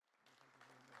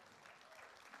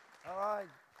All right,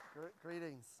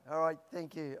 greetings. All right,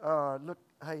 thank you. Oh, look,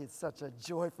 hey, it's such a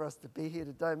joy for us to be here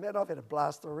today. Man, I've had a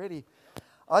blast already.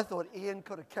 I thought Ian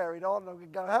could have carried on and we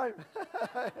could go home.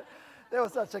 That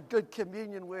was such a good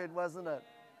communion word, wasn't it?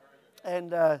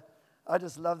 And I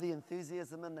just love the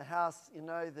enthusiasm in the house, you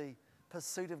know, the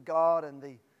pursuit of God and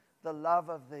the love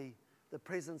of the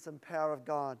presence and power of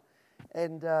God.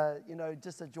 And, you know,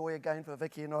 just a joy again for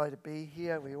Vicky and I to be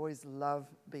here. We always love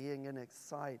being in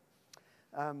Excite.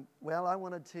 Well, I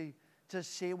wanted to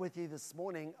just share with you this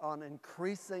morning on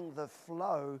increasing the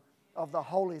flow of the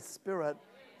Holy Spirit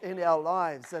in our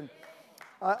lives. And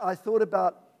I thought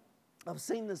about, I've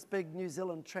seen this big New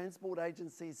Zealand Transport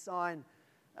Agency sign,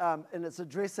 and it's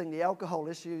addressing the alcohol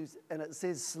issues, and it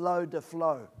says slow to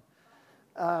flow.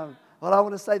 Well, I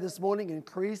want to say this morning,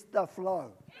 increase the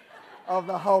flow of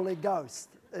the Holy Ghost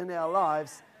in our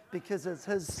lives, because it's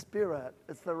His Spirit,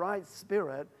 it's the right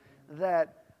Spirit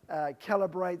that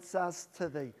calibrates us to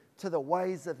the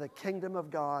ways of the kingdom of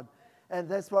God. And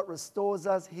that's what restores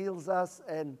us, heals us,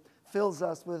 and fills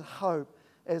us with hope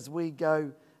as we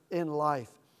go in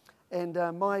life. And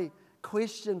my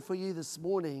question for you this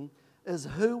morning is,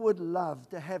 who would love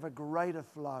to have a greater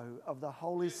flow of the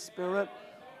Holy Spirit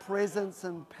presence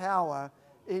and power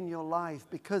in your life?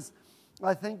 Because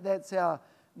I think that's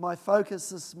my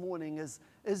focus this morning is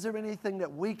there anything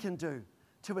that we can do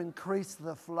to increase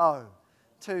the flow,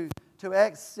 to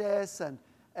access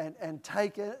and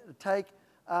take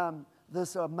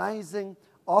this amazing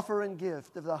offer and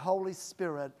gift of the Holy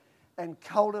Spirit and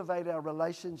cultivate our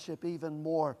relationship even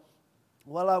more?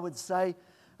 Well, I would say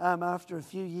after a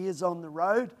few years on the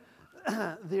road,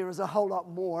 there is a whole lot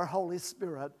more Holy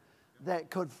Spirit that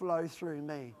could flow through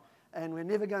me. And we're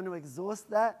never going to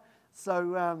exhaust that,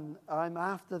 so I'm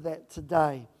after that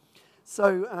today.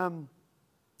 So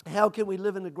how can we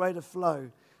live in a greater flow?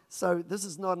 So this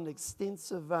is not an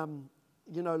extensive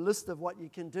list of what you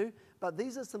can do, but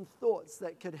these are some thoughts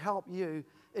that could help you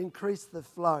increase the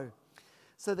flow.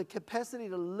 So the capacity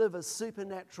to live a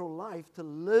supernatural life, to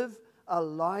live a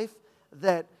life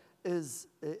that is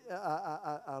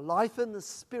a life in the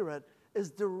Spirit,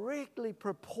 is directly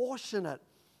proportionate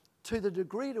to the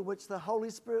degree to which the Holy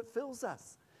Spirit fills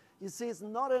us. You see, it's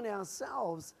not in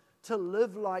ourselves to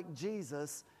live like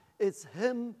Jesus. It's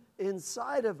Him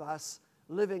inside of us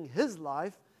living His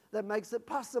life that makes it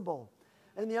possible.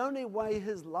 And the only way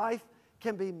His life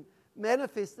can be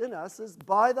manifest in us is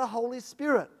by the Holy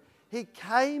Spirit. He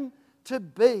came to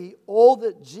be all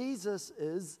that Jesus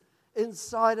is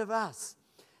inside of us.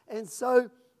 And so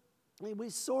we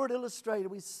saw it illustrated.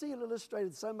 We see it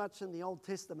illustrated so much in the Old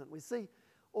Testament. We see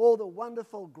all the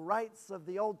wonderful greats of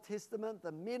the Old Testament,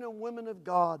 the men and women of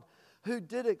God who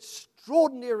did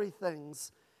extraordinary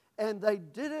things, and they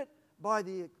did it by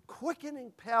the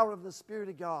quickening power of the Spirit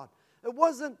of God. It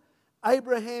wasn't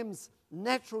Abraham's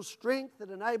natural strength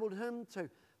that enabled him to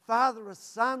father a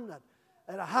son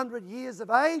at 100 years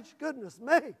of age. Goodness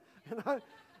me,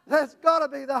 that's got to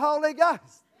be the Holy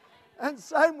Ghost. And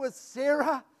same with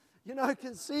Sarah,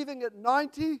 conceiving at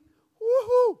 90.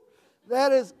 Woohoo!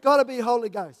 That has got to be Holy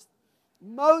Ghost.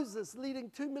 Moses leading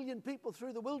 2 million people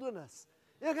through the wilderness.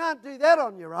 You can't do that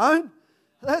on your own.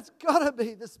 That's got to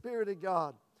be the Spirit of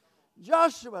God.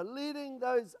 Joshua leading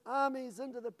those armies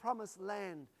into the promised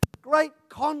land. Great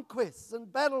conquests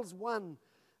and battles won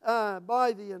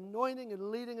by the anointing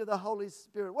and leading of the Holy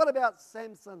Spirit. What about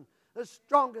Samson, the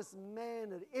strongest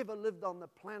man that ever lived on the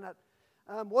planet?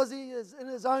 Was he in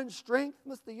his own strength,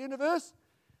 Mr. Universe?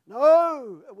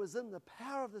 No, it was in the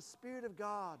power of the Spirit of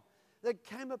God that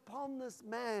came upon this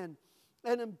man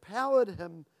and empowered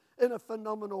him in a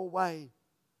phenomenal way.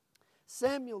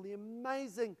 Samuel, the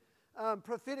amazing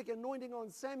prophetic anointing on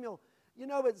Samuel.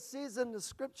 It says in the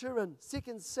scripture in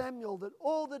 2 Samuel that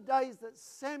all the days that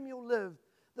Samuel lived,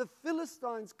 the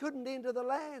Philistines couldn't enter the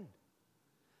land.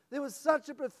 There was such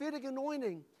a prophetic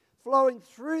anointing flowing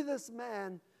through this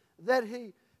man that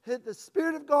he had the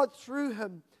Spirit of God through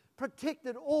him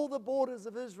protected all the borders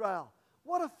of Israel.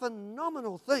 What a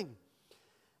phenomenal thing.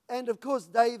 And of course,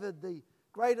 David, the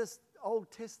greatest Old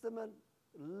Testament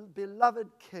beloved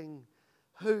king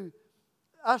who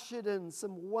ushered in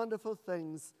some wonderful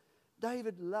things.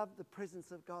 David loved the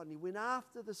presence of God and he went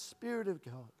after the Spirit of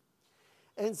God.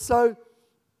 And so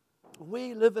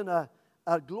we live in a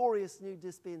glorious new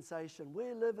dispensation.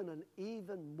 We live in an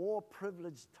even more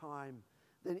privileged time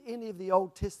than any of the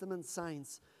Old Testament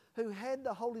saints who had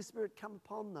the Holy Spirit come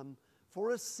upon them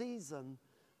for a season,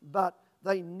 but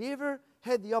they never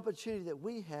had the opportunity that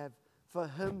we have for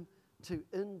Him to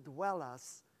indwell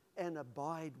us and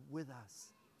abide with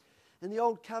us. In the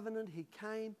Old Covenant, He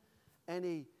came and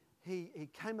He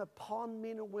came upon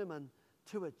men and women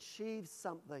to achieve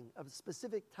something, a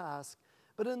specific task.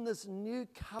 But in this new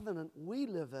covenant we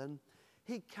live in,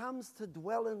 he comes to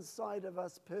dwell inside of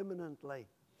us permanently.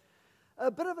 A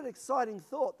bit of an exciting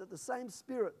thought that the same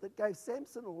Spirit that gave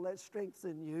Samson all that strength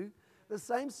in you, the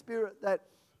same Spirit that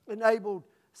enabled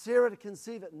Sarah to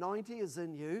conceive at 90 is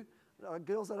in you.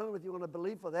 Girls, I don't know if you want to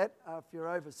believe for that if you're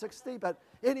over 60, but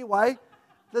anyway,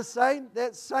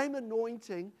 that same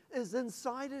anointing is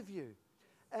inside of you.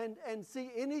 And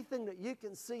see, anything that you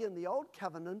can see in the Old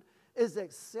Covenant is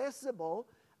accessible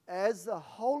as the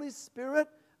Holy Spirit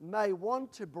may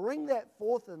want to bring that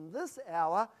forth in this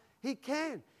hour. He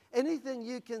can. Anything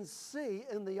you can see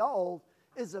in the old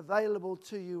is available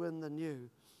to you in the new.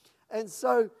 And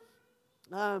so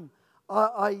I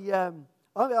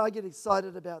get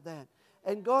excited about that.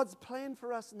 And God's plan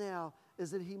for us now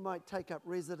is that he might take up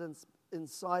residence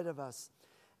inside of us.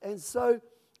 And so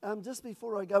just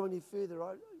before I go any further,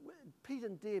 Pete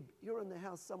and Deb, you're in the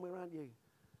house somewhere, aren't you?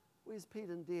 Where's Pete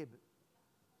and Deb?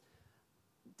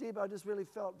 Deb, I just really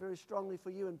felt very strongly for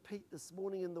you and Pete this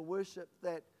morning in the worship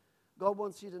that God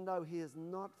wants you to know he has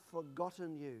not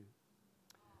forgotten you.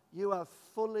 You are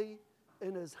fully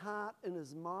in his heart, in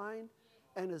his mind,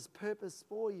 and his purpose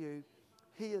for you.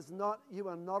 You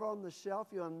are not on the shelf,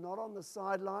 you are not on the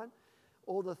sideline.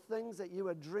 All the things that you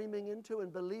are dreaming into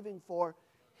and believing for,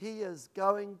 he is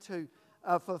going to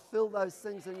fulfill those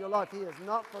things in your life. He has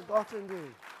not forgotten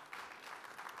you.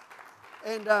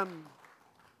 And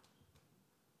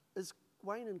is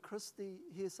Wayne and Christy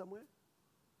here somewhere?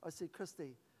 I see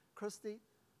Christy. Christy,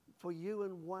 for you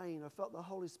and Wayne, I felt the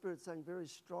Holy Spirit saying very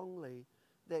strongly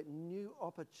that new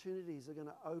opportunities are going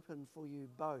to open for you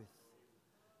both.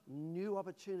 New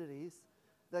opportunities,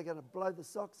 they're going to blow the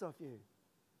socks off you.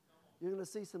 You're going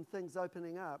to see some things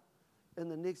opening up in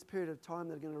the next period of time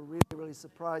that are going to really, really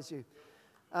surprise you.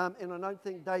 And I don't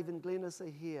think Dave and Glennis are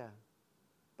here,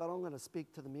 but I'm going to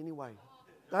speak to them anyway.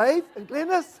 Dave and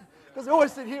Glennis, because they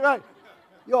always sit here, right?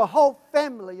 Your whole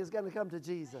family is going to come to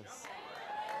Jesus.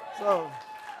 So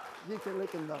you can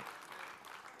let them know.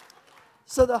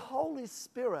 So the Holy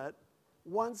Spirit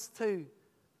wants to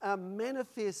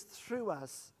manifest through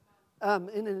us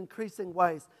in increasing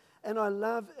ways. And I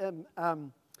love,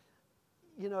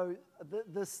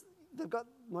 they've got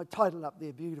my title up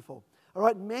there, beautiful. All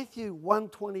right, Matthew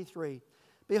 1:23.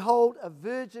 Behold, a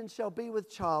virgin shall be with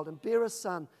child and bear a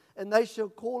son, and they shall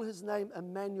call his name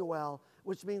Emmanuel,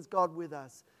 which means God with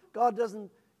us. God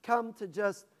doesn't come to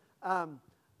just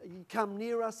come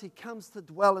near us. He comes to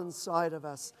dwell inside of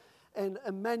us. And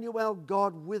Emmanuel,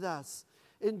 God with us.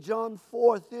 In John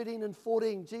 4:13 and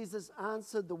 14, Jesus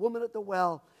answered the woman at the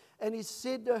well, and he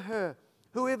said to her,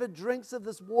 whoever drinks of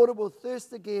this water will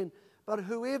thirst again, but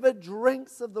whoever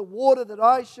drinks of the water that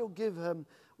I shall give him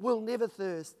will never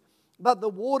thirst. But the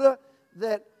water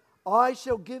that I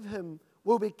shall give him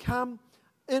will become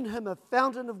in him a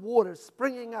fountain of water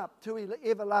springing up to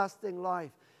everlasting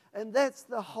life. And that's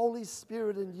the Holy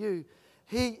Spirit in you.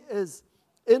 He is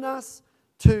in us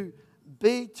to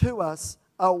be to us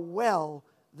a well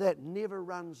that never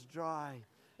runs dry.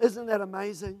 Isn't that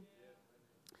amazing?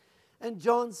 And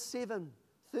John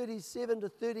 7:37 to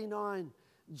 39,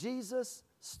 Jesus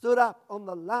stood up on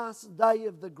the last day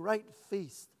of the great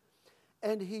feast,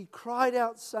 and he cried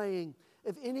out saying,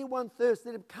 if anyone thirsts,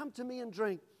 let him come to me and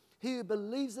drink. He who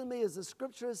believes in me, as the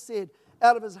scripture has said,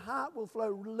 out of his heart will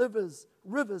flow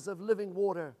rivers of living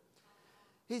water.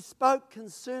 He spoke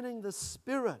concerning the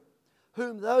Spirit,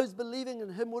 whom those believing in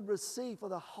him would receive, for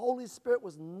the Holy Spirit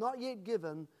was not yet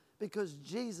given because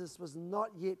Jesus was not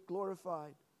yet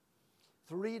glorified.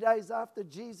 3 days after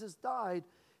Jesus died,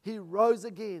 he rose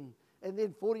again. And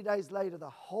then 40 days later, the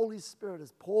Holy Spirit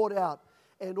is poured out.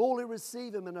 And all who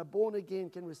receive him and are born again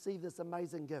can receive this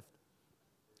amazing gift.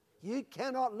 You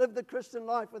cannot live the Christian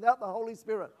life without the Holy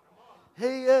Spirit.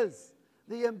 He is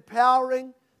the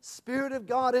empowering Spirit of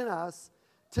God in us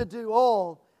to do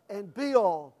all and be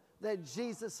all that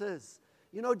Jesus is.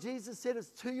 You know, Jesus said it's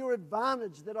to your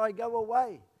advantage that I go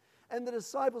away. And the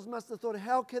disciples must have thought,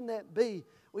 how can that be?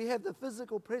 We have the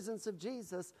physical presence of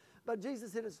Jesus, but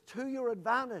Jesus said it's to your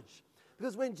advantage.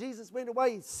 Because when Jesus went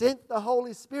away, he sent the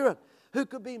Holy Spirit, who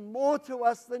could be more to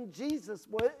us than Jesus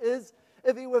is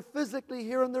if he were physically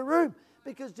here in the room.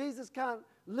 Because Jesus can't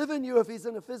live in you if he's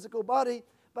in a physical body,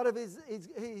 but if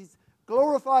he's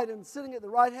glorified and sitting at the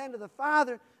right hand of the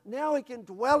Father, now he can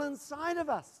dwell inside of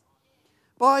us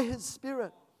by his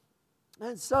Spirit.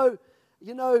 And so,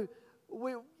 you know,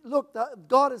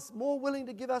 God is more willing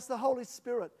to give us the Holy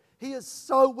Spirit. He is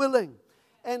so willing.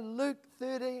 And Luke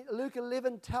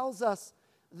 11 tells us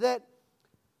that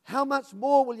how much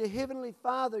more will your Heavenly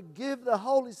Father give the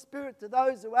Holy Spirit to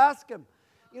those who ask him?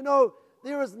 You know,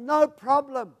 There is no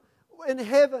problem in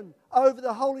heaven over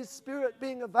the Holy Spirit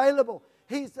being available.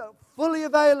 He's fully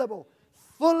available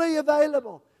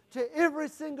to every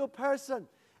single person.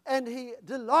 And He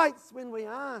delights when we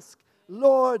ask,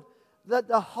 Lord, that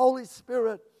the Holy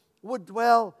Spirit would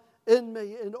dwell in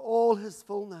me in all His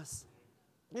fullness.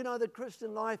 You know, the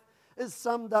Christian life is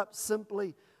summed up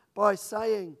simply by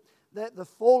saying that the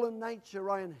fallen nature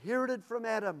I inherited from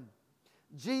Adam,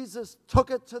 Jesus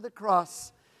took it to the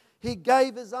cross. He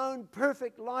gave His own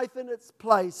perfect life in its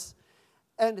place,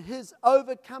 and His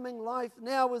overcoming life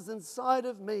now is inside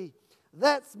of me.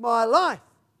 That's my life.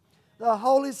 The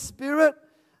Holy Spirit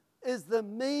is the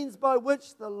means by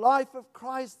which the life of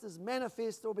Christ is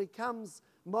manifest or becomes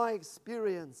my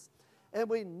experience. And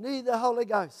we need the Holy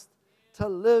Ghost to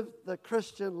live the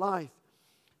Christian life.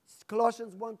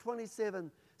 Colossians 1:27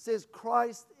 says,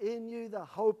 Christ in you, the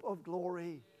hope of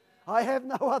glory. I have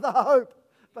no other hope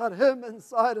but Him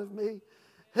inside of me.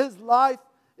 His life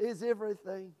is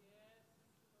everything.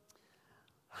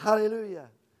 Hallelujah.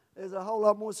 There's a whole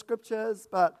lot more scriptures,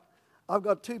 but I've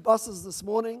got two bosses this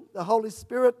morning, the Holy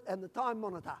Spirit and the time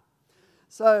monitor.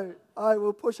 So I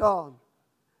will push on.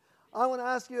 I want to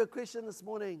ask you a question this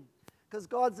morning, because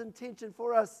God's intention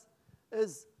for us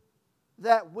is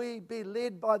that we be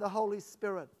led by the Holy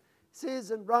Spirit. It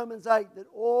says in Romans 8 that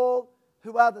all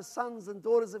who are the sons and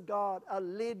daughters of God are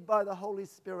led by the Holy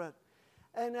Spirit.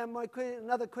 And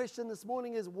another question this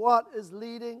morning is, what is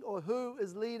leading, or who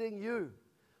is leading you?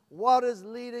 What is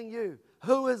leading you?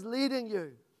 Who is leading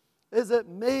you? Is it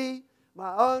me,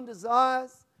 my own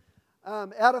desires,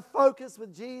 out of focus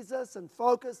with Jesus and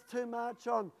focused too much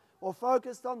on, or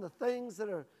focused on the things that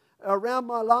are around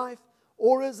my life?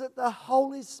 Or is it the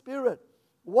Holy Spirit?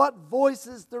 What voice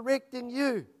is directing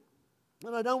you?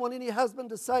 And I don't want any husband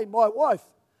to say, my wife.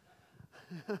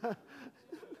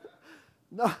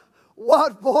 No,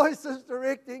 what voice is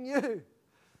directing you?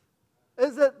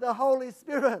 Is it the Holy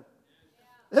Spirit?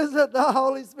 Is it the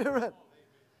Holy Spirit?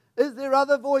 Is there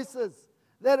other voices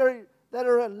that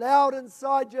are loud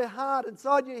inside your heart,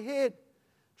 inside your head,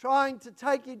 trying to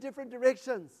take you different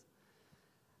directions?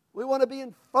 We want to be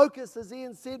in focus, as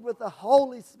Ian said, with the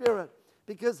Holy Spirit,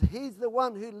 because He's the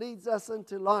one who leads us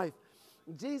into life.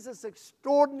 Jesus'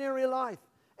 extraordinary life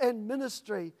and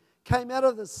ministry came out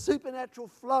of the supernatural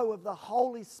flow of the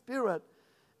Holy Spirit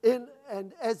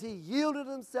and as He yielded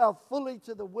Himself fully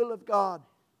to the will of God.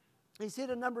 He said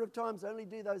a number of times, only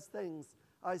do those things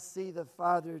I see the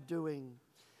Father doing.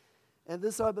 And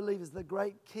this, I believe, is the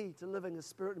great key to living a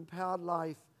Spirit-empowered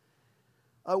life.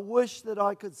 I wish that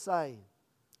I could say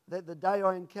that the day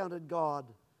I encountered God,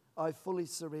 I fully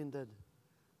surrendered,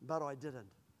 but I didn't.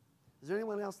 Is there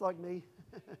anyone else like me?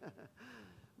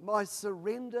 My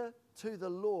surrender to the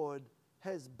Lord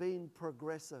has been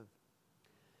progressive.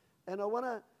 And I want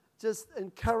to just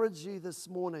encourage you this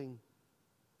morning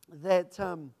that,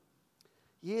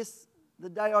 yes, the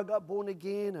day I got born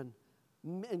again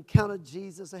and encountered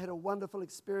Jesus, I had a wonderful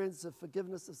experience of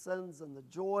forgiveness of sins and the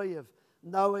joy of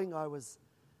knowing I was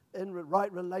in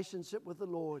right relationship with the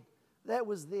Lord. That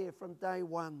was there from day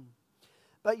one.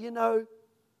 But you know,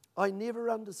 I never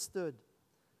understood.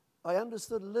 I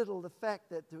understood little the fact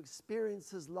that to experience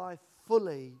His life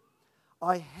fully,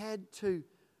 I had to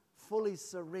fully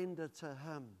surrender to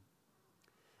Him.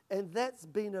 And that's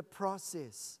been a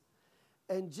process.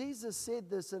 And Jesus said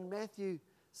this in Matthew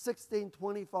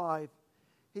 16:25.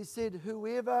 He said,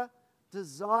 whoever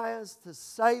desires to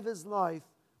save his life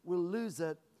will lose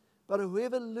it, but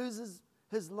whoever loses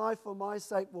his life for my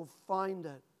sake will find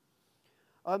it.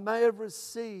 I may have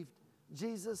received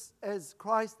Jesus as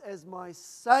Christ as my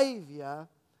Savior,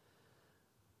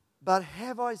 but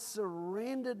have I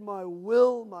surrendered my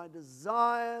will, my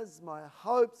desires, my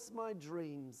hopes, my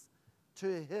dreams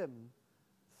to Him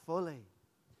fully?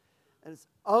 And it's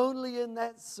only in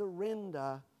that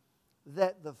surrender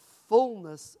that the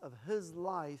fullness of His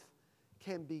life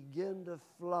can begin to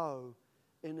flow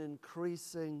in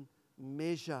increasing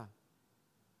measure.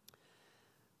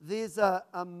 There's an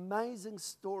amazing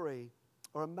story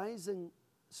or amazing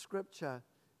scripture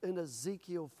in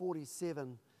Ezekiel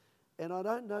 47. And I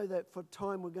don't know that for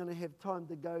time we're going to have time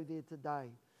to go there today.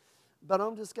 But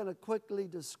I'm just going to quickly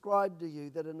describe to you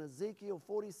that in Ezekiel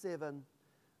 47,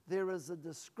 there is a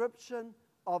description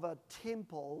of a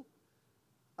temple,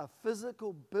 a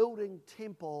physical building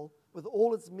temple with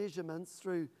all its measurements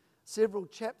through several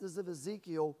chapters of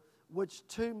Ezekiel, which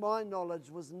to my knowledge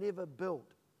was never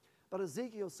built. But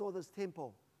Ezekiel saw this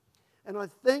temple. And I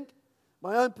think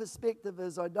my own perspective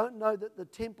is I don't know that the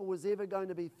temple was ever going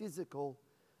to be physical.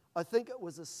 I think it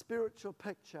was a spiritual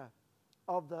picture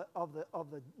of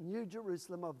the New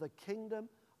Jerusalem, of the kingdom,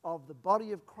 of the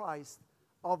body of Christ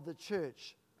of the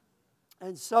church.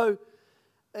 And so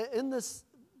in this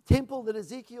temple that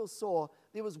Ezekiel saw,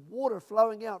 there was water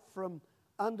flowing out from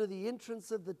under the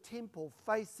entrance of the temple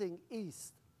facing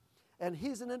east. And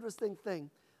here's an interesting thing,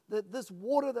 that this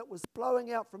water that was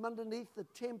flowing out from underneath the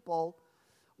temple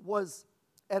was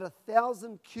at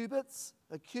 1,000 cubits.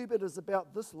 A cubit is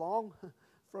about this long,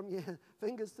 from your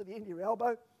fingers to the end of your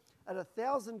elbow. At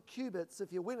 1,000 cubits,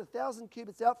 if you went 1,000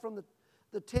 cubits out from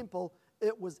the temple,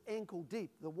 it was ankle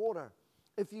deep, the water.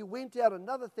 If you went out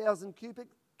another 1,000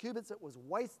 cubits, it was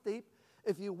waist deep.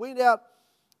 If you went out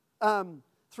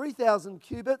 3,000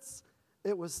 cubits,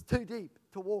 it was too deep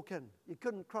to walk in. You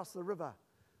couldn't cross the river.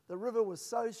 The river was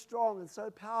so strong and so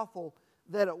powerful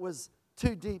that it was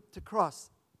too deep to cross.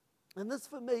 And this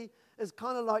for me is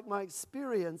kind of like my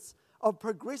experience of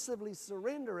progressively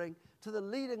surrendering to the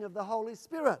leading of the Holy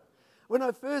Spirit. When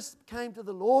I first came to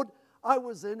the Lord, I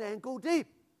was in ankle deep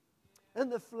in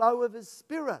the flow of His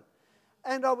Spirit.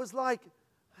 And I was like,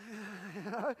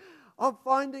 I'm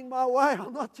finding my way.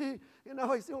 I'm not too,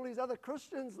 I see all these other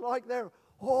Christians like they're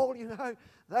all,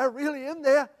 they're really in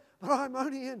there, but I'm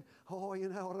only in, I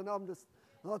don't know, I'm just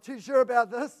not too sure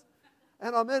about this.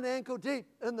 And I'm in ankle deep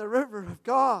in the river of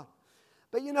God.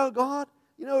 But God,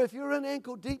 if you're in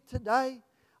ankle deep today,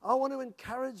 I want to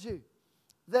encourage you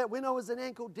that when I was in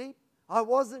ankle deep, I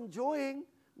was enjoying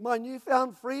my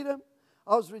newfound freedom.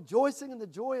 I was rejoicing in the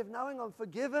joy of knowing I'm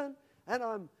forgiven and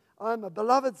I'm a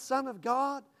beloved son of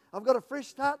God. I've got a fresh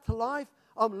start to life.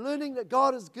 I'm learning that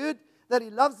God is good, that He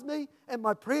loves me, and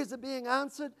my prayers are being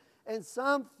answered. And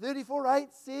Psalm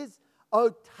 34:8 says,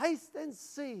 "Oh, taste and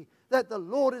see that the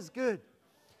Lord is good."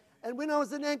 And when I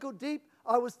was in ankle deep,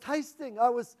 I was tasting, I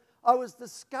was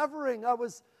discovering, I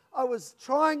was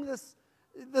trying this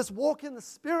walk in the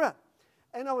Spirit.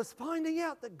 And I was finding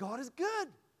out that God is good.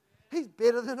 He's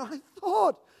better than I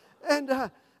thought.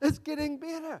 And it's getting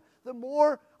better. The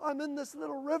more I'm in this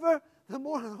little river, the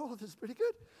more, this is pretty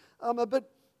good.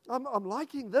 I'm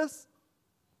liking this.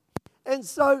 And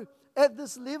so at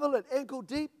this level, at ankle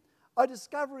deep, I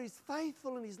discover He's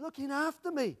faithful and He's looking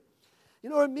after me.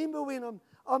 I remember when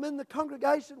I'm in the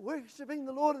congregation worshiping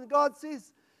the Lord, and God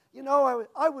says,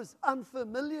 I was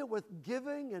unfamiliar with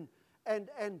giving and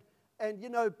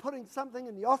putting something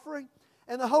in the offering.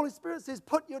 And the Holy Spirit says,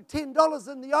 put your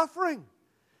 $10 in the offering.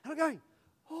 And I'm going,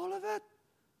 all of it?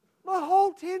 My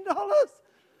whole $10?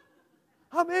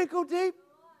 I'm ankle deep.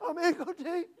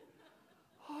 Okay.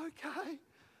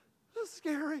 That's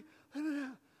scary.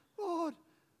 Lord,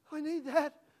 I need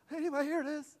that. Anyway, here it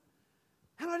is.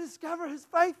 And I discover His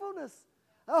faithfulness.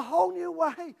 A whole new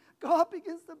way. God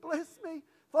begins to bless me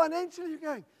financially. You're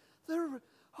going,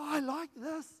 I like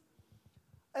this.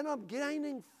 And I'm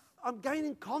gaining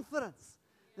confidence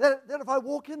that if I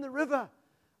walk in the river,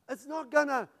 it's not going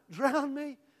to drown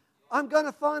me. I'm going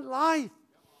to find life.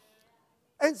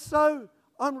 And so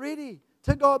I'm ready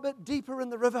to go a bit deeper in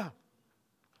the river.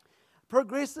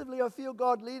 Progressively, I feel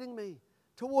God leading me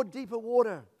toward deeper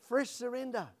water, fresh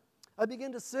surrender. I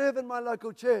begin to serve in my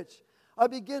local church. I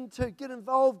begin to get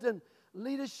involved in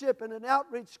leadership in an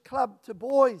outreach club to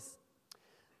boys.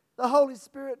 The Holy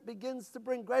Spirit begins to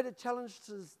bring greater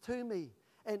challenges to me.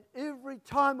 And every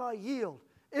time I yield,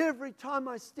 every time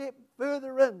I step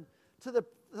further in to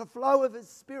the flow of His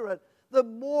Spirit, the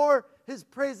more His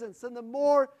presence and the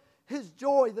more His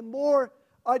joy, the more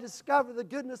I discover the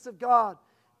goodness of God.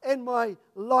 And my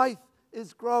life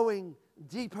is growing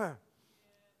deeper.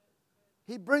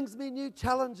 He brings me new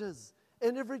challenges.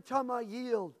 And every time I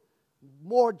yield,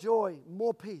 more joy,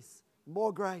 more peace,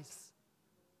 more grace.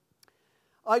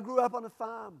 I grew up on a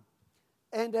farm.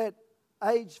 And at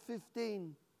age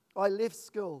 15, I left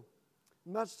school,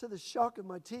 much to the shock of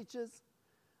my teachers,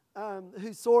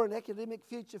 who saw an academic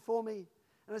future for me.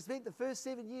 And I spent the first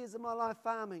 7 years of my life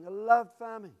farming. I loved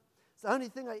farming. It's the only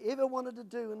thing I ever wanted to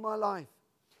do in my life.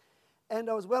 And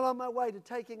I was well on my way to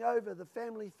taking over the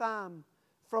family farm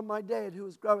from my dad, who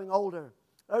was growing older.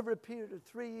 Over a period of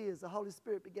 3 years, the Holy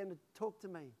Spirit began to talk to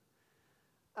me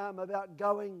about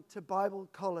going to Bible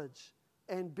college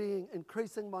and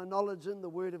increasing my knowledge in the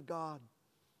Word of God.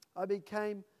 I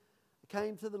came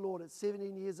to the Lord at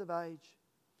 17 years of age.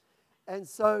 And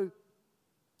so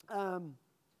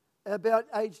about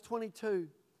age 22,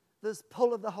 this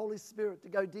pull of the Holy Spirit to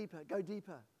go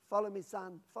deeper, follow me,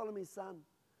 son,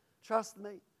 trust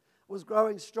me, was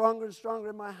growing stronger and stronger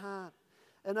in my heart.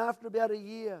 And after about a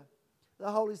year, the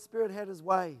Holy Spirit had His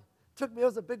way. It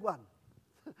was a big one,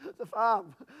 the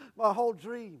farm, my whole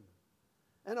dream.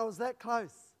 And I was that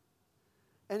close.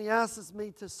 And He asks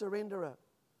me to surrender it.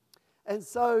 And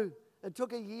so it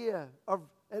took a year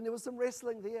and there was some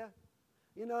wrestling there.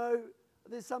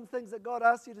 There's some things that God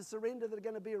asks you to surrender that are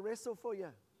going to be a wrestle for you.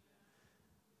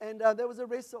 And there was a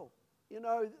wrestle.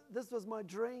 This was my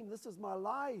dream. This was my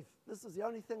life. This was the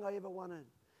only thing I ever wanted.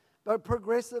 But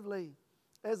progressively,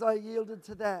 as I yielded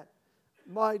to that,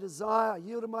 I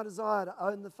yielded my desire to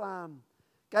own the farm,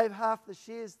 gave half the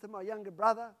shares to my younger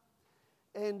brother,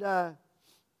 and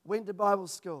went to Bible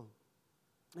school.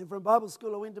 And from Bible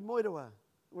school, I went to Moerewa,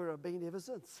 where I've been ever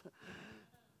since.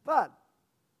 But,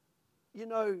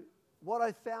 what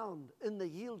I found in the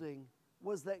yielding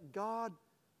was that God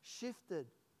shifted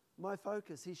my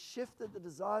focus. He shifted the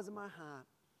desires of my heart.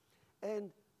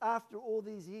 And after all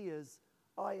these years,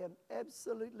 I am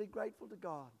absolutely grateful to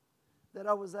God that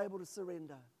I was able to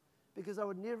surrender, because I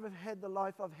would never have had the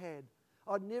life I've had.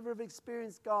 I'd never have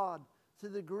experienced God to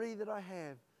the degree that I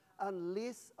have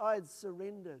unless I had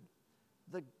surrendered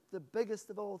the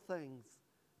biggest of all things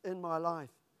in my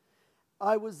life.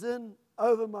 I was in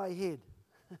over my head.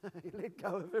 He let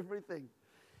go of everything.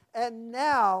 And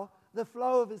now the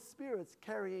flow of His Spirit's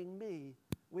carrying me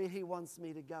where He wants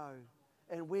me to go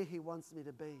and where He wants me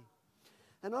to be.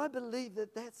 And I believe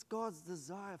that that's God's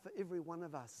desire for every one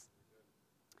of us.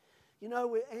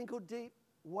 We're ankle deep,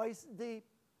 waist deep,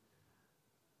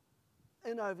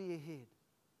 in over your head.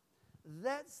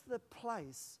 That's the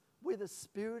place where the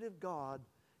Spirit of God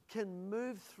can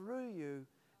move through you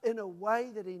in a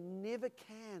way that He never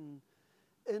can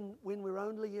when we're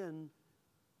only in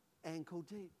ankle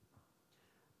deep.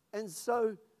 And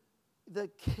so the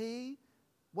key,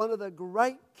 one of the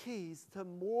great keys to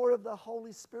more of the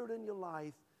Holy Spirit in your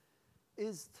life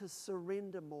is to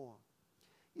surrender more.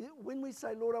 When we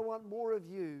say, Lord, I want more of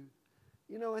you,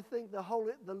 I think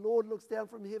the Lord looks down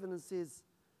from heaven and says,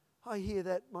 I hear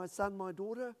that, my son, my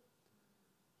daughter.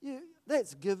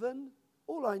 That's given.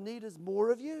 All I need is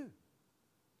more of you,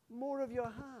 more of your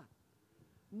heart,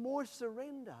 more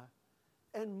surrender,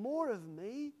 and more of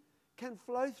me can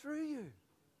flow through you.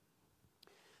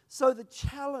 So the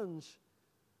challenge,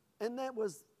 and that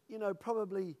was,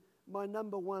 probably my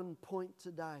number one point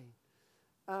today.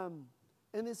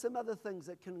 And there's some other things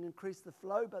that can increase the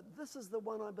flow, but this is the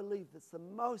one I believe that's the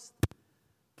most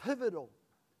pivotal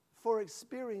for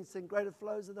experiencing greater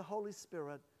flows of the Holy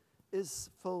Spirit is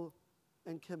full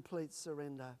and complete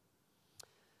surrender.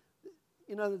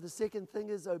 The second thing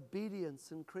is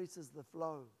obedience increases the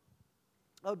flow.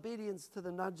 Obedience to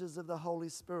the nudges of the Holy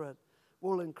Spirit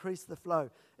will increase the flow.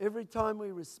 Every time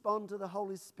we respond to the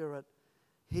Holy Spirit,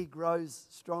 He grows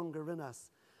stronger in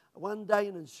us. One day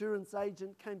an insurance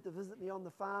agent came to visit me on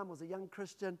the farm, was a young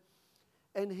Christian,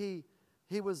 and he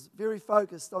was very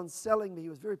focused on selling me. He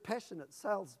was a very passionate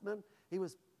salesman. He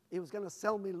was going to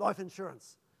sell me life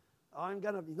insurance. I'm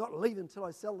going to not leave until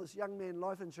I sell this young man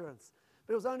life insurance. But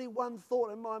there was only one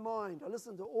thought in my mind. I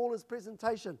listened to all his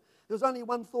presentation. There was only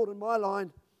one thought in my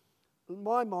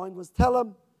mind was, tell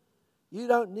him, you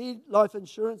don't need life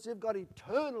insurance. You've got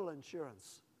eternal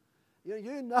insurance.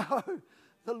 You know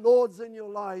the Lord's in your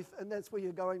life, and that's where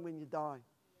you're going when you die.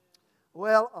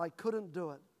 Well, I couldn't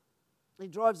do it. He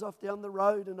drives off down the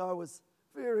road, and I was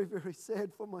very, very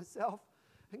sad for myself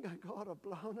and go, God, I've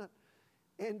blown it.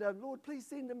 And Lord, please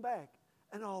send him back,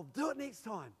 and I'll do it next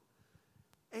time.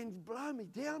 And blow me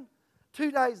down.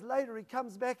 2 days later, he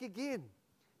comes back again.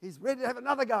 He's ready to have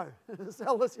another go,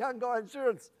 sell this young guy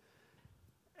insurance.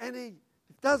 And he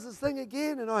does this thing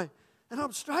again, and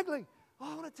I'm struggling.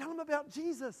 I want to tell him about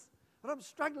Jesus, but I'm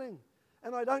struggling,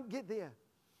 and I don't get there.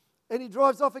 And he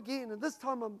drives off again, and this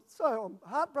time I'm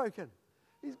heartbroken.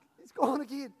 He's gone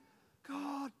again.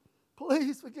 God,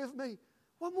 please forgive me.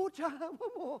 One more chance,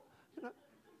 one more.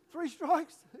 3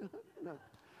 strikes.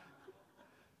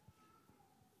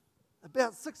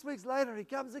 About 6 weeks later, he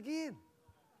comes again.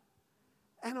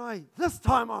 And this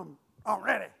time I'm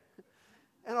ready.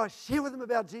 And I share with him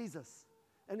about Jesus.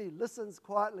 And he listens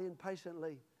quietly and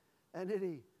patiently. And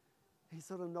then he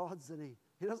sort of nods, and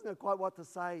he doesn't know quite what to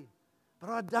say. But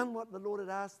I'd done what the Lord had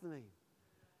asked me.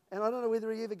 And I don't know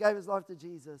whether he ever gave his life to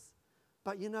Jesus.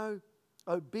 But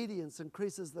obedience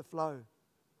increases the flow.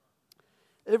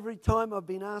 Every time I've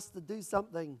been asked to do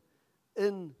something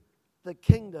in the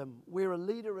kingdom where a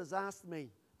leader has asked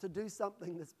me to do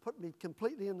something that's put me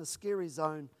completely in the scary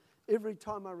zone, every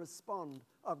time I respond,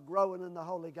 I've grown in the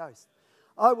Holy Ghost.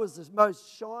 I was the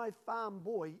most shy farm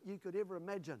boy you could ever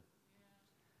imagine.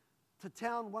 To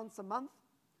town once a month,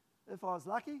 if I was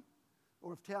lucky,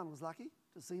 or if town was lucky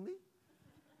to see me.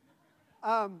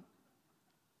 I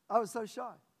was so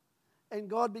shy. And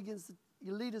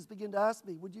your leaders begin to ask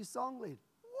me, would you song lead?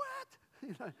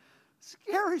 What?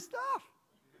 Scary stuff.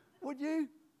 Would you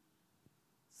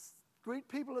greet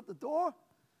people at the door?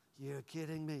 You're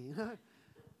kidding me.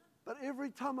 But every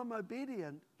time I'm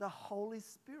obedient, the Holy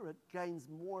Spirit gains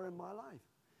more in my life.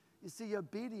 You see,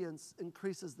 obedience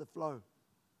increases the flow.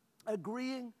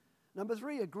 Number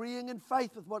 3, agreeing in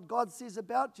faith with what God says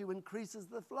about you increases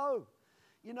the flow.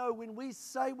 You know, when we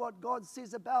say what God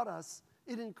says about us,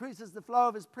 it increases the flow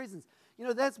of His presence. You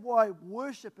know, that's why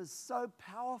worship is so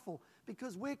powerful,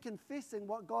 because we're confessing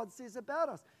what God says about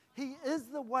us. He is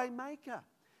the way maker.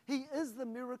 He is the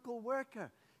miracle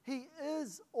worker. He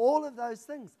is all of those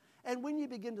things. And when you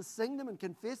begin to sing them and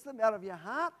confess them out of your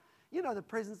heart, you know, the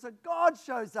presence of God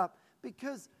shows up,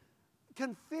 because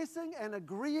confessing and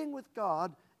agreeing with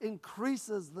God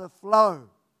increases the flow.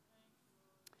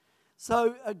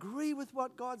 So agree with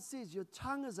what God says. Your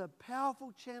tongue is a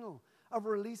powerful channel of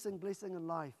releasing blessing in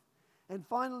life. And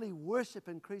finally, worship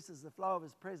increases the flow of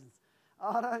His presence.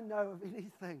 I don't know of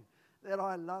anything that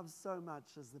I love so much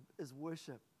as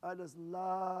worship. I just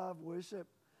love worship.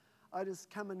 I just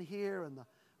come in here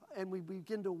and we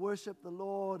begin to worship the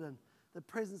Lord, and the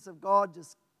presence of God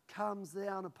just comes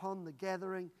down upon the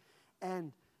gathering,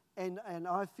 and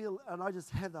I feel, and I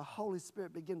just have the Holy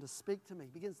Spirit begin to speak to me,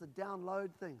 begins to download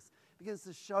things, begins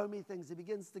to show me things. He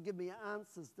begins to give me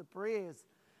answers to prayers.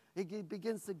 He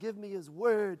begins to give me His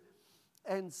word.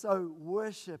 And so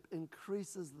worship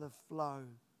increases the flow.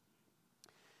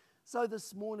 So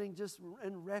this morning, just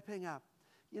in wrapping up,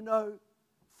 you know,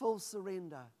 full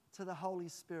surrender to the Holy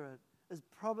Spirit is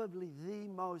probably the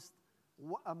most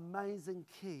amazing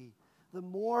key. The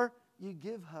more you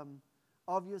give Him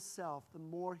of yourself, the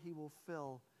more He will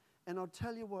fill. And I'll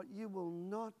tell you what, you will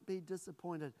not be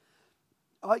disappointed.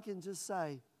 I can just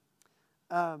say,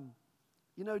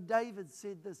 you know, David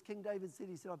said this. King David said,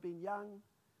 he said, I've been young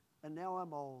and now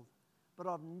I'm old, but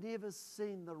I've never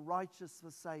seen the righteous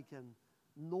forsaken,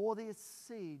 nor their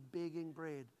seed begging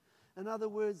bread. In other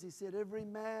words, he said, every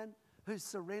man who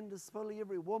surrenders fully,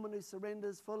 every woman who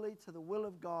surrenders fully to the will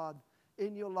of God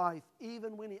in your life,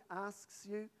 even when He asks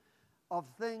you of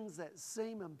things that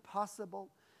seem impossible,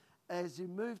 as you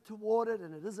move toward it,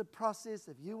 and it is a process,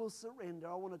 if you will surrender,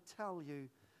 I want to tell you,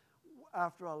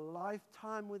 after a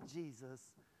lifetime with Jesus,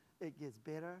 it gets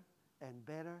better and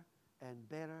better and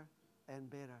better and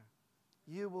better.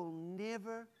 You will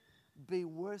never be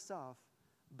worse off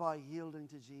by yielding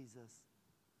to Jesus.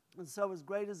 And so as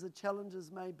great as the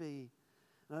challenges may be,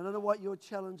 and I don't know what your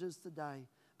challenge is today,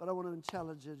 but I want to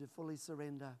challenge you to fully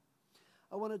surrender.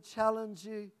 I want to challenge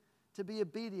you to be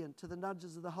obedient to the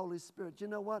nudges of the Holy Spirit. You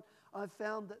know what? I've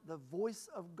found that the voice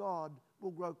of God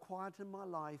will grow quiet in my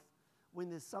life when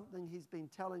there's something He's been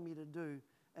telling me to do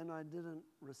and I didn't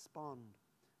respond.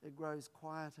 It grows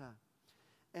quieter.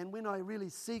 And when I really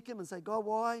seek Him and say, God,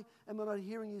 why am I not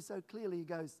hearing you so clearly? He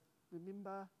goes,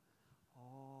 remember?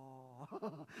 Oh,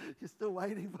 you're still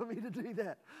waiting for me to do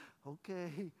that.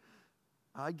 Okay,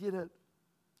 I get it.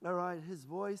 All right, His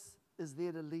voice is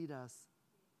there to lead us.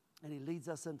 And He leads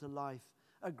us into life,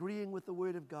 agreeing with the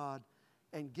Word of God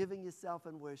and giving yourself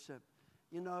in worship.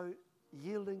 You know,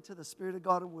 yielding to the Spirit of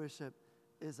God in worship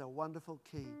is a wonderful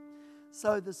key.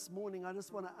 So this morning, I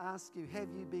just want to ask you, have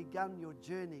you begun your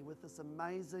journey with this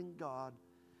amazing God?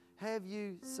 Have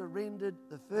you surrendered?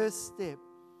 The first step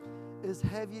is,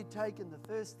 have you taken the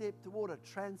first step toward a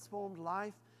transformed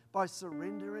life by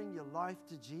surrendering your life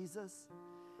to Jesus?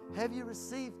 Have you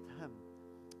received Him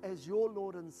as your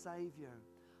Lord and Savior?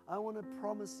 I want to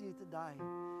promise you today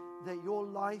that your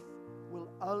life will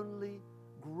only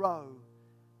grow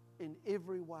in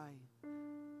every way.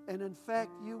 And in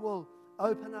fact, you will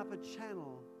open up a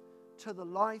channel to the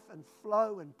life and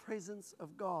flow and presence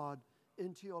of God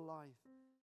into your life.